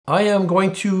I am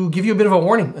going to give you a bit of a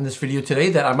warning in this video today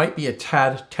that I might be a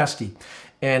tad testy.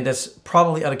 And that's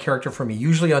probably out of character for me.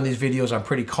 Usually on these videos, I'm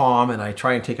pretty calm and I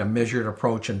try and take a measured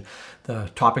approach in the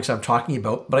topics I'm talking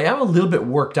about. But I am a little bit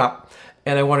worked up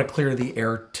and I want to clear the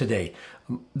air today.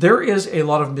 There is a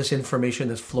lot of misinformation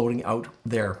that's floating out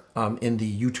there in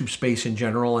the YouTube space in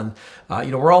general. And,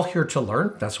 we're all here to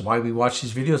learn. That's why we watch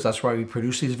these videos. That's why we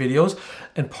produce these videos.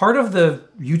 And part of the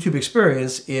YouTube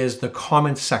experience is the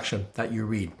comments section that you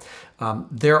read.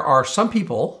 There are some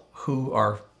people who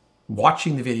are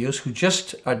watching the videos who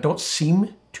just don't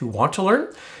seem to want to learn,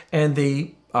 and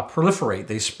they proliferate.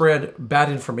 They spread bad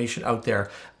information out there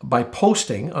by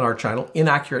posting on our channel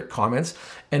inaccurate comments.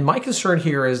 And my concern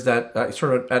here is that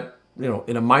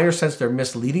in a minor sense, they're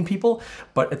misleading people.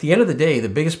 But at the end of the day, the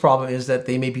biggest problem is that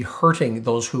they may be hurting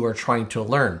those who are trying to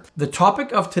learn. The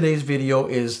topic of today's video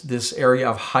is this area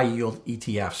of high yield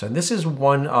ETFs. And this is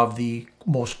one of the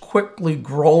most quickly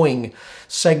growing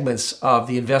segments of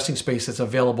the investing space that's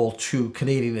available to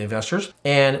Canadian investors.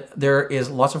 And there is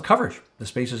lots of coverage. The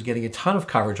space is getting a ton of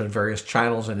coverage on various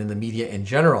channels and in the media in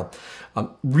general.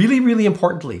 Really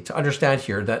importantly to understand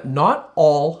here that not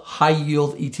all high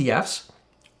yield ETFs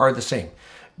are the same.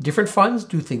 Different funds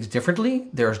do things differently.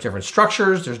 There's different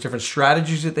structures, there's different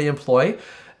strategies that they employ,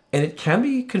 and it can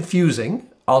be confusing,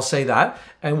 I'll say that.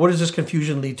 And what does this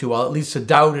confusion lead to? Well, it leads to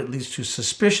doubt, it leads to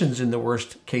suspicions in the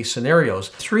worst case scenarios.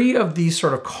 Three of these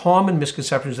sort of common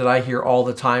misconceptions that I hear all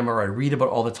the time or I read about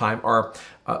all the time are,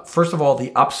 first of all,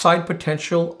 the upside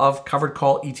potential of covered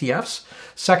call ETFs.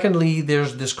 Secondly,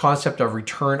 there's this concept of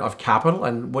return of capital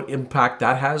and what impact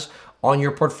that has on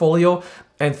your portfolio.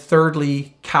 And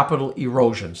thirdly, capital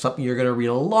erosion, something you're going to read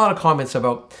a lot of comments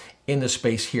about in the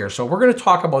space here. So we're going to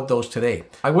talk about those today.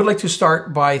 I would like to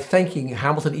start by thanking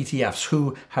Hamilton ETFs,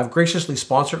 who have graciously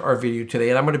sponsored our video today.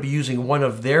 And I'm going to be using one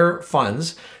of their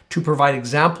funds to provide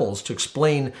examples to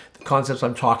explain the concepts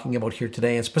I'm talking about here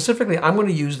today. And specifically, I'm going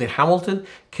to use the Hamilton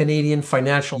Canadian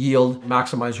Financial Yield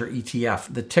Maximizer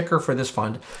ETF. The ticker for this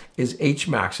fund is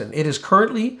HMAX, and it is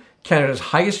currently Canada's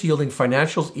highest yielding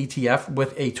financials ETF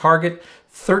with a target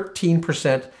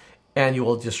 13%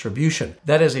 annual distribution.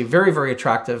 That is a very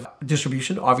attractive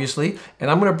distribution, obviously,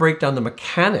 and I'm going to break down the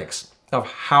mechanics of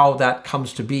how that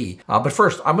comes to be. But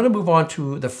first, I'm going to move on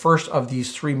to the first of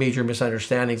these three major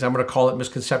misunderstandings. I'm going to call it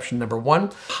misconception number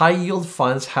one. High yield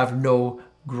funds have no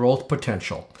growth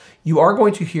potential. You are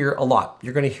going to hear a lot.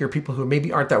 You're going to hear people who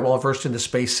maybe aren't that well versed in the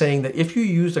space saying that if you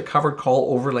use a covered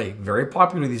call overlay, very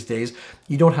popular these days,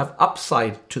 you don't have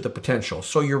upside to the potential.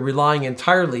 So you're relying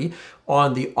entirely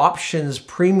on the options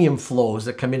premium flows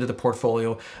that come into the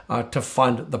portfolio to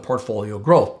fund the portfolio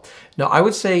growth. Now, I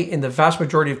would say in the vast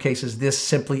majority of cases, this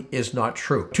simply is not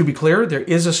true. To be clear, there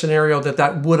is a scenario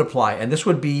that would apply. And this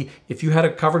would be if you had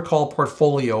a covered call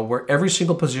portfolio where every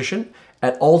single position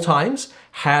at all times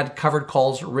had covered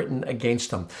calls written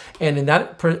against them. And in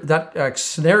that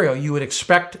scenario, you would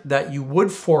expect that you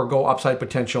would forego upside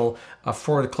potential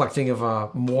for the collecting of a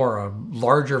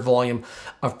larger volume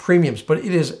of premiums. But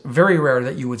it is very rare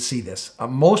that you would see this.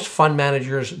 Most fund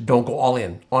managers don't go all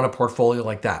in on a portfolio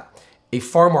like that. A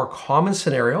far more common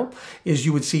scenario is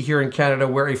you would see here in Canada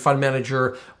where a fund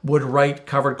manager would write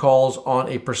covered calls on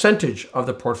a percentage of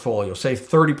the portfolio. Say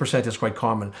 30% is quite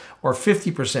common, or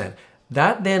 50%.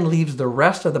 That then leaves the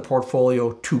rest of the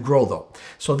portfolio to grow though.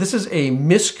 So this is a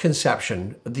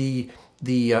misconception. The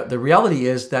reality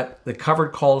is that the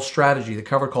covered call strategy, the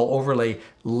covered call overlay,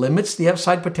 limits the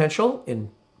upside potential in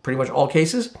pretty much all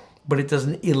cases, but it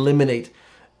doesn't eliminate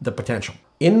the potential.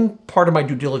 In part of my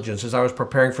due diligence, as I was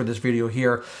preparing for this video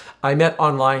here, I met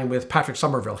online with Patrick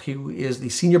Somerville. He is the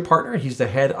senior partner. He's the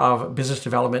head of business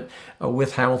development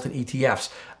with Hamilton ETFs.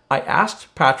 I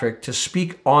asked Patrick to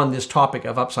speak on this topic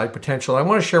of upside potential. I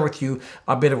want to share with you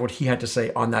a bit of what he had to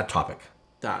say on that topic.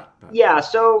 Yeah,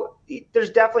 so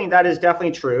that is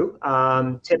definitely true.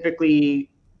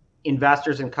 Typically,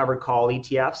 investors in covered call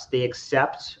ETFs, they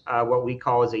accept what we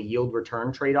call as a yield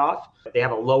return trade-off. They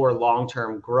have a lower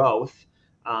long-term growth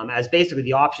as basically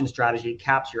the option strategy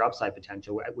caps your upside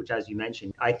potential, which, as you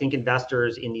mentioned, I think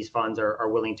investors in these funds are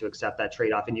willing to accept that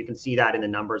trade-off. And you can see that in the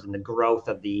numbers and the growth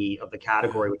of the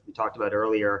category, which we talked about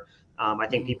earlier. I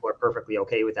think people are perfectly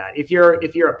okay with that. If you're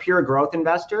a pure growth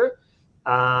investor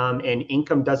and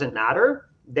income doesn't matter,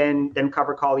 then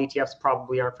covered call ETFs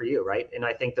probably aren't for you, right? And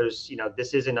I think there's,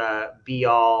 this isn't a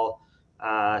be-all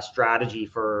strategy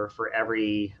for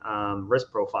every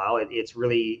risk profile. It's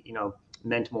really,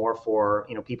 meant more for,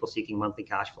 people seeking monthly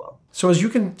cash flow. So as you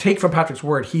can take from Patrick's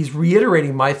word, he's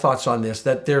reiterating my thoughts on this,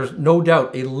 that there's no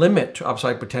doubt a limit to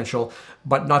upside potential,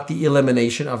 but not the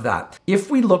elimination of that.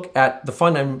 If we look at the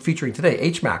fund I'm featuring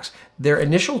today, HMAX, their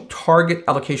initial target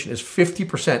allocation is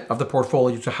 50% of the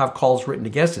portfolio to have calls written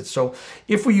against it. So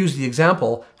if we use the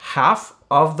example, half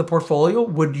of the portfolio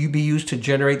would be used to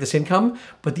generate this income,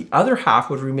 but the other half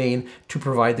would remain to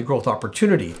provide the growth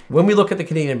opportunity. When we look at the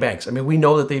Canadian banks, we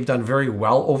know that they've done very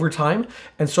well over time.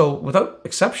 And so without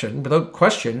exception, without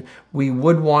question, we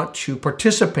would want to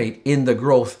participate in the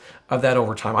growth of that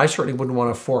over time. I certainly wouldn't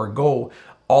want to forego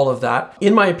all of that.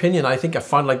 In my opinion, I think a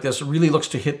fund like this really looks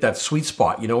to hit that sweet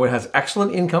spot. It has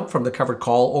excellent income from the covered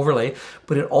call overlay,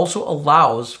 but it also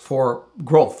allows for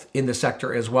growth in the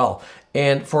sector as well.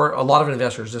 And for a lot of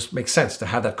investors, this makes sense to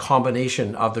have that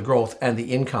combination of the growth and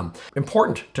the income.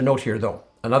 Important to note here, though,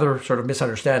 another sort of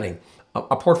misunderstanding.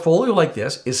 A portfolio like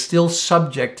this is still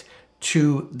subject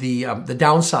to the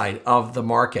downside of the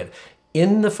market.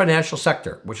 In the financial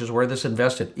sector, which is where this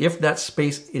invested, if that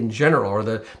space in general, or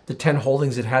the 10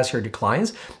 holdings it has here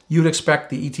declines, you'd expect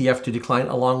the ETF to decline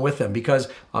along with them because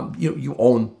you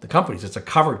own the companies. It's a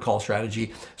covered call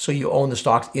strategy, so you own the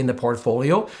stocks in the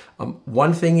portfolio.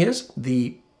 One thing is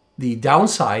the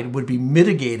downside would be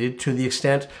mitigated to the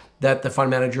extent that the fund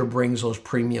manager brings those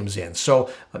premiums in. So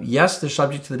yes, they're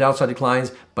subject to the downside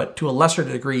declines, but to a lesser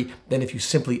degree than if you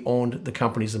simply owned the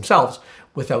companies themselves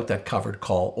without that covered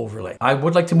call overlay. I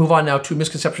would like to move on now to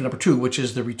misconception number 2, which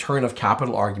is the return of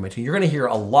capital argument. And you're going to hear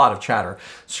a lot of chatter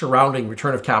surrounding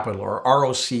return of capital, or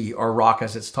ROC, or ROC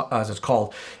as it's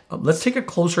called. Let's take a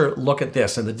closer look at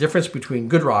this and the difference between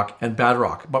good ROC and bad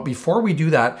ROC. But before we do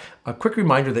that, a quick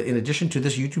reminder that in addition to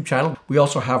this YouTube channel, we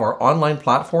also have our online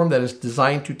platform that is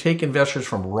designed to take investors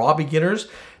from raw beginners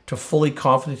to fully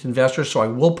confident investors. So I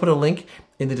will put a link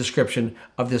in the description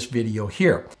of this video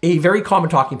here. A very common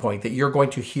talking point that you're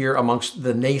going to hear amongst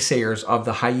the naysayers of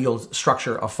the high yield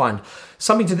structure of fund,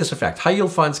 something to this effect: high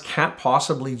yield funds can't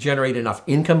possibly generate enough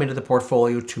income into the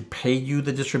portfolio to pay you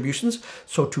the distributions.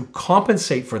 So to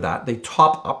compensate for that, they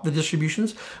top up the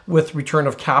distributions with return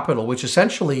of capital, which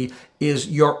essentially is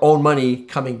your own money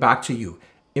coming back to you.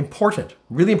 Important,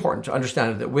 really important to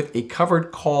understand that with a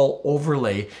covered call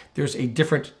overlay, there's a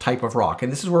different type of ROC. And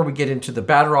this is where we get into the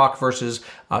bad ROC versus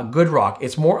good ROC.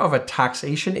 It's more of a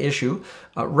taxation issue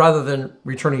rather than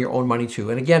returning your own money to.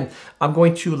 And again, I'm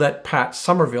going to let Pat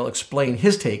Somerville explain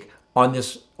his take on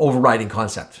this overriding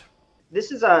concept.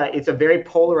 This is it's a very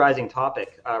polarizing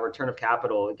topic, return of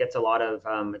capital. It gets a lot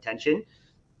of attention.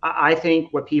 I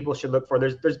think what people should look for,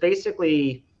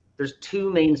 there's two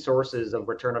main sources of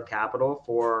return of capital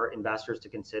for investors to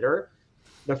consider.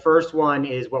 The first one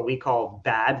is what we call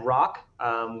bad ROC,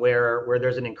 where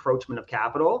there's an encroachment of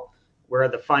capital, where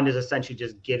the fund is essentially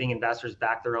just giving investors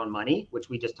back their own money, which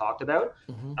we just talked about.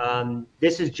 Mm-hmm.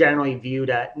 This is generally viewed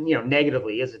at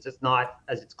negatively, as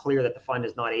it's clear that the fund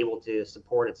is not able to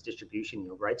support its distribution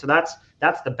yield, right? So that's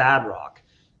the bad ROC.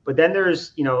 But then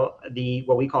there's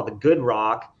what we call the good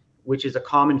ROC, which is a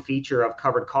common feature of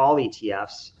covered call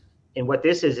ETFs. And what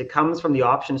this is, it comes from the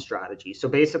option strategy. So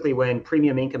basically, when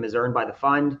premium income is earned by the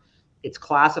fund, it's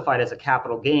classified as a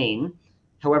capital gain.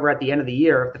 However, at the end of the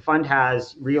year, if the fund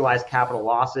has realized capital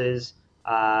losses,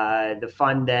 the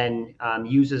fund then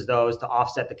uses those to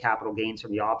offset the capital gains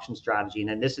from the option strategy. And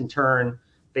then this in turn,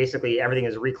 basically everything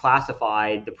is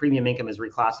reclassified. The premium income is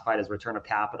reclassified as return of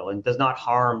capital and does not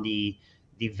harm the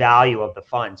value of the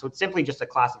fund. So it's simply just a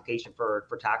classification for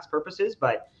tax purposes.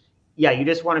 But yeah, you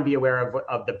just want to be aware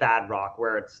of the bad ROC,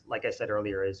 where it's, like I said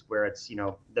earlier, is where it's,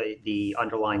 the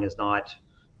underlying is not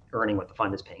earning what the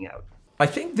fund is paying out. I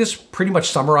think this pretty much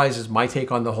summarizes my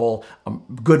take on the whole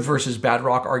good versus bad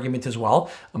ROC argument as well.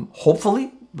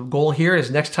 Hopefully, the goal here is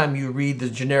next time you read the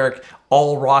generic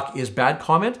all ROC is bad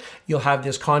comment, you'll have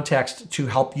this context to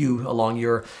help you along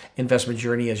your investment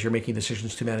journey as you're making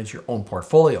decisions to manage your own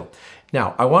portfolio.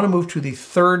 Now, I want to move to the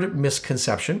third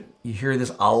misconception. You hear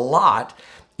this a lot,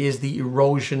 is the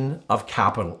erosion of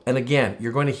capital. And again,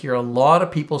 you're going to hear a lot of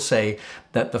people say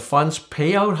that the funds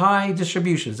pay out high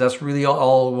distributions. That's really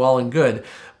all well and good,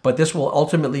 but this will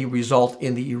ultimately result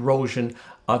in the erosion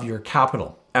of your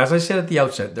capital. As I said at the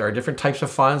outset, there are different types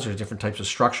of funds, there's different types of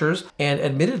structures, and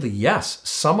admittedly, yes,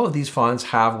 some of these funds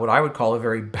have what I would call a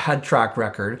very bad track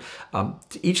record. To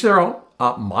each their own.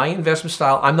 My investment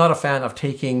style, I'm not a fan of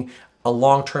taking a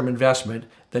long-term investment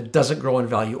that doesn't grow in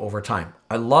value over time.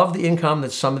 I love the income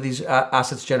that some of these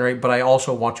assets generate, but I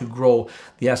also want to grow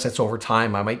the assets over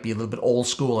time. I might be a little bit old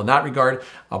school in that regard,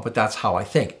 but that's how I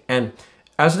think. And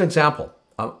as an example,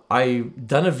 I've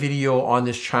done a video on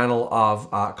this channel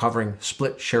of covering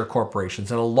split share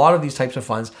corporations, and a lot of these types of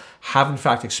funds have in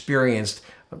fact experienced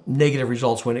negative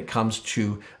results when it comes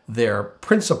to their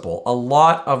principal. A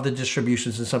lot of the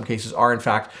distributions in some cases are in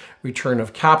fact return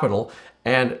of capital,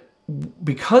 and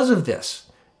because of this,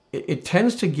 it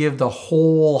tends to give the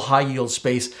whole high yield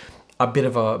space a bit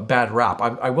of a bad rap.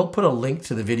 I will put a link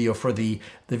to the video for the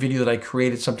video that I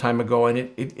created some time ago, and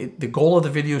the goal of the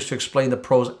video is to explain the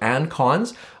pros and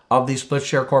cons of these split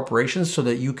share corporations so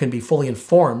that you can be fully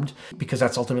informed, because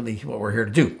that's ultimately what we're here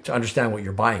to do, to understand what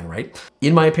you're buying, right?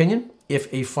 In my opinion,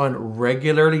 if a fund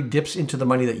regularly dips into the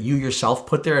money that you yourself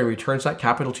put there and returns that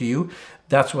capital to you,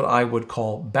 that's what I would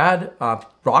call bad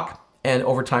rock. And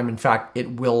over time, in fact,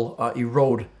 it will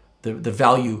erode the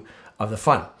value of the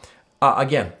fund.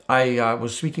 Again, I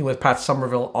was speaking with Pat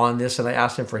Somerville on this, and I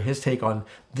asked him for his take on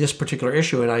this particular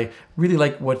issue, and I really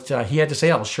like what he had to say.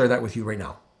 I'll share that with you right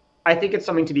now. I think it's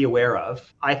something to be aware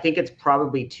of. I think it's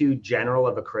probably too general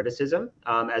of a criticism,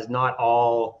 as not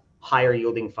all higher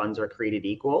yielding funds are created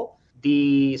equal.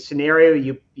 The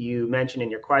scenario you mentioned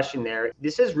in your question there,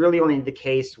 this is really only the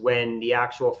case when the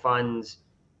actual funds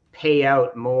pay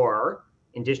out more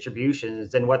in distributions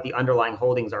than what the underlying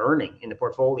holdings are earning in the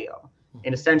portfolio.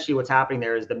 And essentially what's happening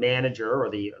there is the manager or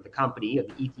the company or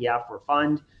the ETF or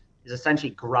fund is essentially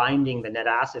grinding the net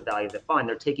asset value of the fund.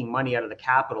 They're taking money out of the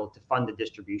capital to fund the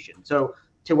distribution. So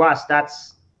to us,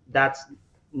 that's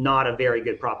not a very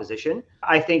good proposition.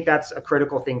 I think that's a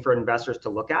critical thing for investors to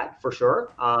look at for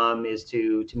sure, is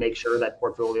to make sure that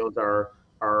portfolios are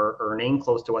earning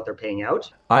close to what they're paying out.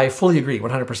 I fully agree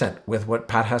 100% with what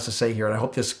Pat has to say here. And I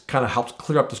hope this kind of helps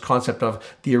clear up this concept of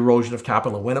the erosion of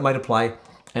capital and when it might apply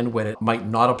and when it might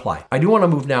not apply. I do want to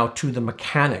move now to the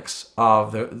mechanics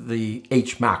of the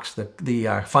HMAX,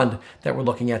 the fund that we're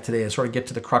looking at today, and sort of get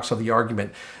to the crux of the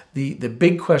argument. The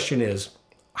big question is,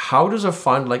 how does a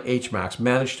fund like HMAX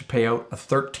manage to pay out a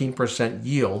 13%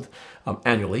 yield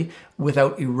annually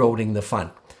without eroding the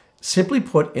fund? Simply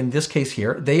put, in this case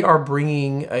here, they are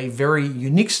bringing a very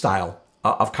unique style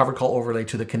of covered call overlay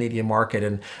to the Canadian market.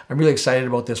 And I'm really excited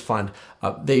about this fund.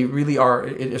 They really are,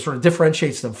 it sort of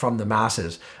differentiates them from the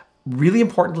masses. Really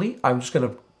importantly, I'm just going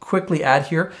to quickly add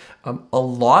here, a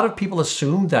lot of people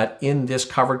assume that in this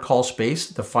covered call space,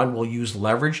 the fund will use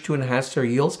leverage to enhance their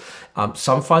yields.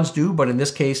 Some funds do, but in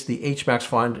this case, the HMAX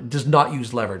fund does not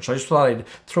use leverage. So I just thought I'd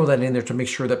throw that in there to make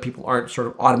sure that people aren't sort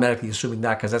of automatically assuming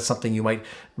that, because that's something you might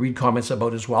read comments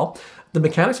about as well. The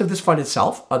mechanics of this fund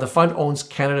itself, the fund owns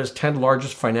Canada's 10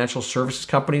 largest financial services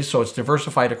companies, so it's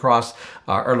diversified across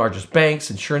our largest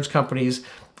banks, insurance companies,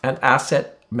 and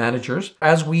asset managers.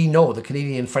 As we know, the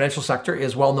Canadian financial sector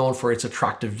is well known for its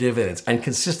attractive dividends and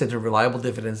consistent and reliable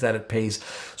dividends that it pays.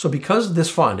 So because this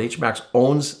fund, HMAX,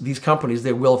 owns these companies,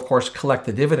 they will of course collect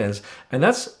the dividends, and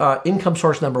that's income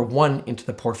source number one into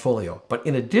the portfolio. But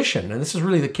in addition, and this is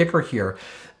really the kicker here,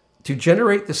 to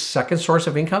generate the second source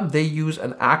of income, they use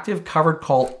an active covered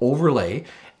call overlay,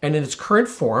 and in its current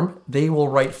form, they will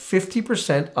write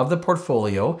 50% of the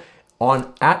portfolio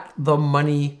on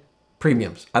at-the-money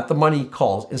premiums, at-the-money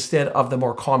calls, instead of the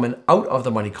more common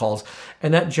out-of-the-money calls,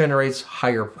 and that generates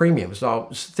higher premiums. Now,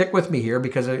 stick with me here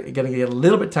because I'm going to get a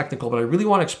little bit technical, but I really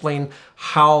want to explain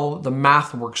how the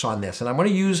math works on this. And I'm going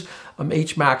to use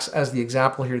HMAX as the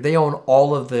example here. They own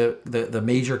all of the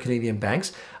major Canadian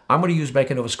banks. I'm going to use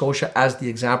Bank of Nova Scotia as the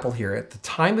example here. At the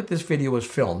time that this video was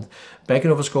filmed, Bank of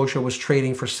Nova Scotia was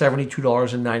trading for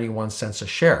 $72.91 a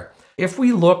share. If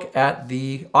we look at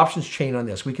the options chain on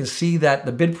this, we can see that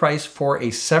the bid price for a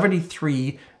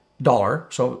 $73,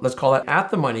 so let's call that at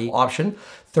the money option,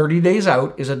 30 days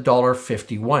out is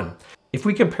 $1.51. If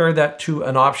we compare that to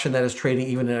an option that is trading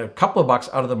even a couple of bucks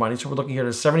out of the money, so we're looking here at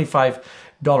a $75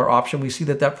 option, we see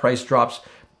that that price drops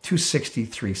to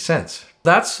 63 cents.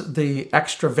 That's the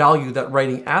extra value that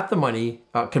writing at the money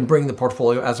can bring the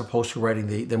portfolio as opposed to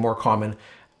writing the more common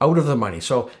out of the money.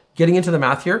 So getting into the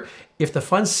math here, if the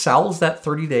fund sells that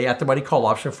 30-day at the money call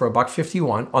option for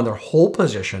 $1.51 on their whole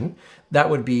position, that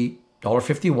would be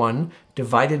 $1.51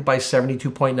 divided by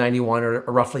 72.91, or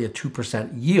roughly a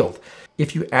 2% yield.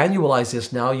 If you annualize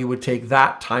this now, you would take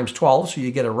that times 12, so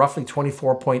you get a roughly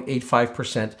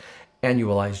 24.85%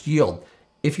 annualized yield.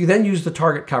 If you then use the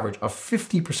target coverage of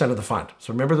 50% of the fund,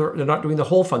 so remember they're not doing the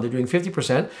whole fund, they're doing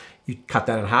 50%, you cut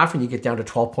that in half and you get down to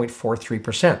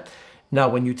 12.43%. Now,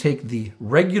 when you take the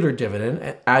regular dividend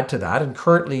and add to that, and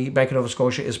currently Bank of Nova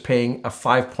Scotia is paying a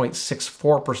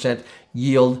 5.64%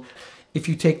 yield. If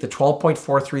you take the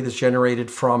 12.43 that's generated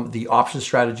from the option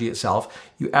strategy itself,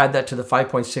 you add that to the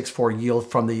 5.64 yield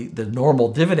from the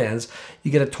normal dividends, you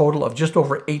get a total of just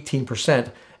over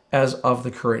 18% as of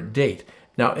the current date.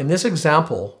 Now, in this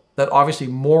example, that obviously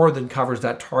more than covers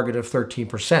that target of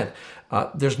 13%.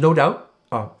 There's no doubt,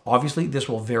 obviously, this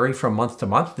will vary from month to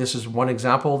month. This is one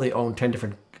example. They own 10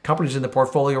 different companies in the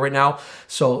portfolio right now.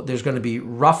 So there's going to be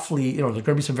roughly, there's going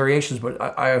to be some variations, but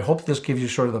I hope this gives you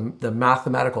sort of the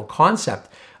mathematical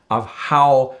concept of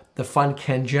how the fund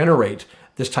can generate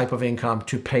this type of income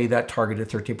to pay that targeted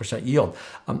 13% yield.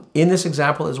 In this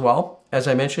example as well, as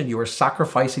I mentioned, you are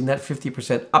sacrificing that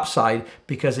 50% upside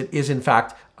because it is in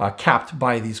fact capped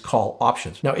by these call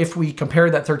options. Now, if we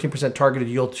compare that 13% targeted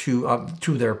yield to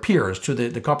their peers, to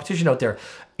the competition out there,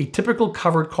 a typical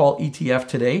covered call ETF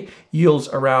today yields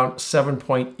around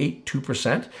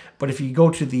 7.82%. But if you go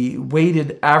to the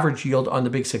weighted average yield on the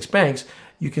big six banks,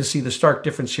 you can see the stark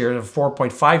difference here of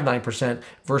 4.59%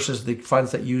 versus the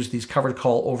funds that use these covered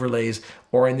call overlays,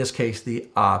 or in this case, the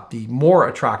more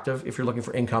attractive, if you're looking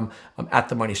for income, at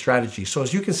the money strategy. So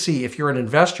as you can see, if you're an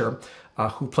investor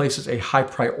who places a high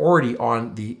priority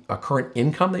on the current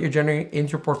income that you're generating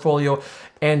into your portfolio,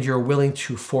 and you're willing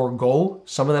to forego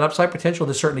some of that upside potential,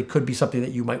 this certainly could be something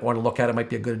that you might want to look at. It might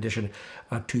be a good addition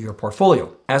to your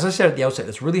portfolio. As I said at the outset,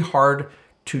 it's really hard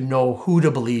to know who to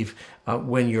believe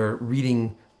when you're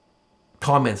reading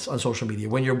comments on social media,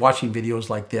 when you're watching videos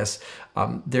like this.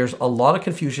 There's a lot of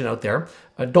confusion out there.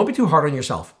 Don't be too hard on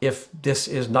yourself if this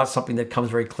is not something that comes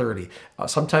very clearly.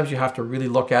 Sometimes you have to really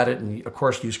look at it and, of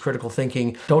course, use critical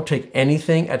thinking. Don't take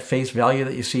anything at face value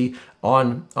that you see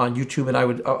on YouTube. And I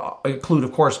would include,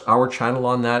 of course, our channel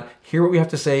on that. Hear what we have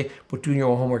to say, but do your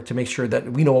own homework to make sure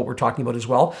that we know what we're talking about as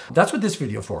well. That's what this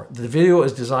video is for. The video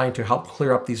is designed to help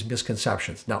clear up these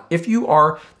misconceptions. Now, if you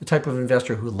are the type of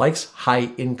investor who likes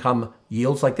high income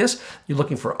yields like this, you're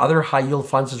looking for other high yield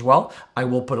funds as well, I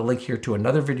will put a link here to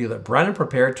another video that Brandon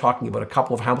prepared talking about a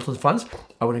couple of Hamilton funds.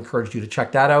 I would encourage you to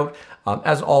check that out.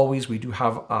 As always, we do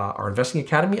have our Investing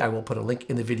Academy. I will put a link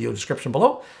in the video description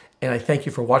below. And I thank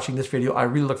you for watching this video. I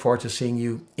really look forward to seeing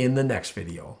you in the next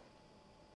video.